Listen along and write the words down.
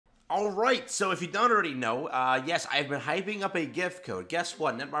Alright, so if you don't already know, yes, I've been hyping up a gift code. Guess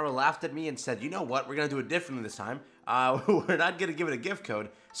what? Netmarble laughed at me and said, you know what, we're going to do it differently this time. We're not going to give it a gift code.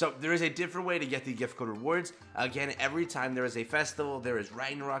 So there is a different way to get the gift code rewards. Again, every time there is a festival, there is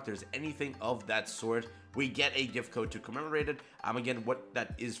Ragnarok, there's anything of that sort, we get a gift code to commemorate it. Again, what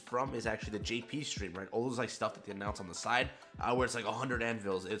that is from is actually the JP stream, right? All those like stuff that they announce on the side, where it's like 100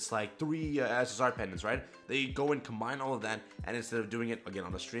 anvils, it's like 3 SSR pendants, right? They go and combine all of that, and instead of doing it again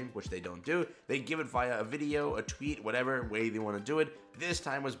on the stream, which they don't do, they give it via a video, a tweet, whatever way they want to do it. This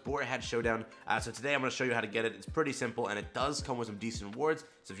time was Boar Hat Showdown. So today I'm going to show you how to get it. It's pretty simple, and it does come with some decent rewards.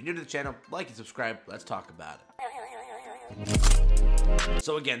 So if you're new to the channel, like and subscribe. Let's talk about it.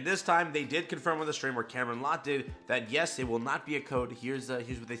 So again, this time they did confirm on the stream, where Cameron Lott did, that yes, it will not be a code. Here's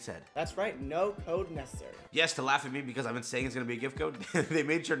what they said. That's right, no code necessary. Yes, to laugh at me because I've been saying it's going to be a gift code. They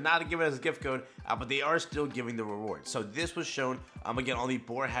made sure not to give it as a gift code, but they are still giving the reward. So this was shown, again, on the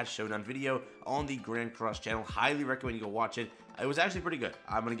Boar Hat Showdown video on the Grand Cross channel. Highly recommend you go watch it. It was actually pretty good.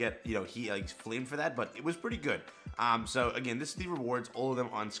 I'm going to get, he like flamed for that, but it was pretty good. So again, this is the rewards, all of them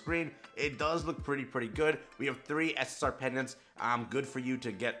on screen. It does look pretty good. We have 3 SSR pendants. Good for you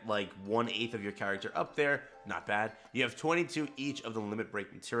to get like 1/8 of your character up there. Not bad. You have 22 each of the limit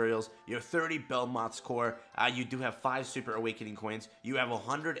break materials. You have 30 Belmont's core. You do have 5 Super Awakening coins. You have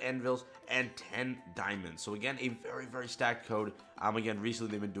 100 anvils and 10 diamonds. So again, a very stacked code. Again,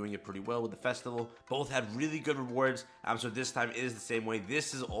 recently they've been doing it pretty well with the festival. Both had really good rewards. So this time it is the same way.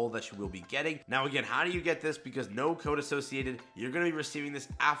 This is all that you will be getting. Now again, how do you get this? Because no code associated. You're going to be receiving this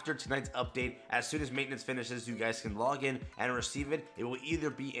after tonight's update. As soon as maintenance finishes, you guys can log in and receive it. It will either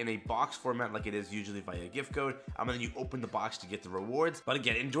be in a box format like it is usually via gift code, and then you open the box to get the rewards. But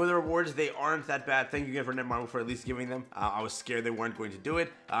again, enjoy the rewards. They aren't that bad. Thank you again for Netmarble for at least giving them. I was scared they weren't going to do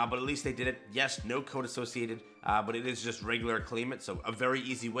it, but at least they did it. Yes, no code associated, but it is just regular claim it. So a very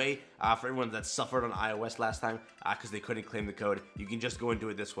easy way for everyone that suffered on iOS last time because they couldn't claim the code. You can just go and do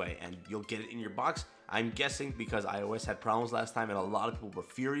it this way, and you'll get it in your box. I'm guessing because iOS had problems last time and a lot of people were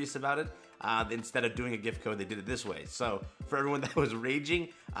furious about it. Instead of doing a gift code, they did it this way. So for everyone that was raging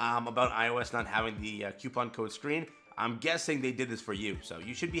about iOS not having the coupon code screen, I'm guessing they did this for you. So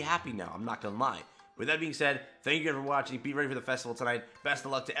you should be happy now. I'm not going to lie. With that being said, thank you again for watching. Be ready for the festival tonight. Best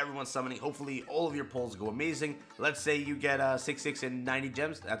of luck to everyone summoning. Hopefully all of your pulls go amazing. Let's say you get 66 and 90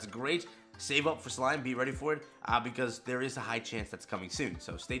 gems. That's great. Save up for slime, be ready for it, because there is a high chance that's coming soon.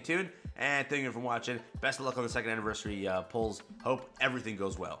 So stay tuned, and thank you for watching. Best of luck on the 2nd anniversary pulls. Hope everything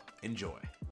goes well. Enjoy.